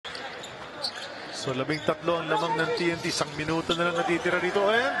So 13 ang lamang ng TNT. Isang minuto na lang natitira dito.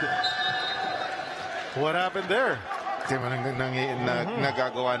 And what happened there?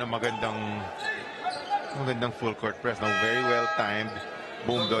 Nagagawa ng magandang full court press. Now, very well timed.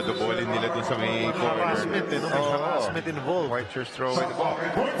 Boom, dodoballin nila dun sa may corner. Harassment, eh, no? May harassment involved. Whitehurst throwing the ball.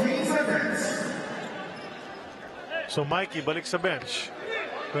 So Mikey balik sa bench.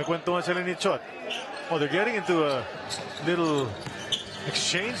 Nagkwentuhan sila ni Chot. Oh, they're getting into a little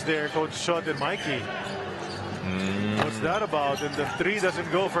exchange there, Coach Chot and Mikey. What's that about? And the three doesn't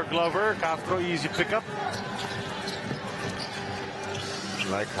go for Glover. Castro, easy pickup.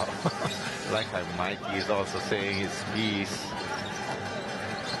 Like how Mikey is also saying his piece.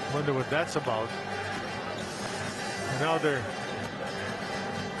 Wonder what that's about. And now they're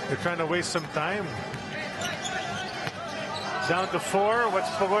trying to waste some time. Down to 4.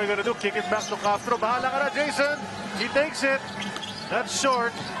 What's Pogoy going to do? Kick it back to Castro. Bahala ka na, Jason. He takes it. That's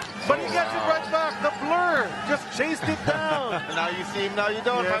short. But he gets it right back. The blur just chased it down. Now you see him, now you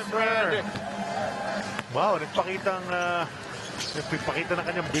don't, Yes, my friend. Wow, nagpakita na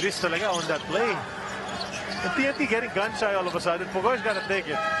kanyang bilis talaga on that play. And TNT getting gun shy all of a sudden. Pogoy's got to take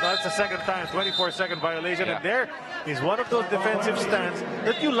it. That's the second time. 24-second violation. Yeah. And there is one of those defensive stands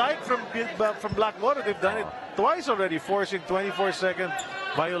that you like from Blackwater. They've done it twice already, forcing 24-second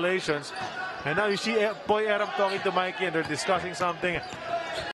violations. And now you see Boy Aram talking to Mikey and they're discussing something.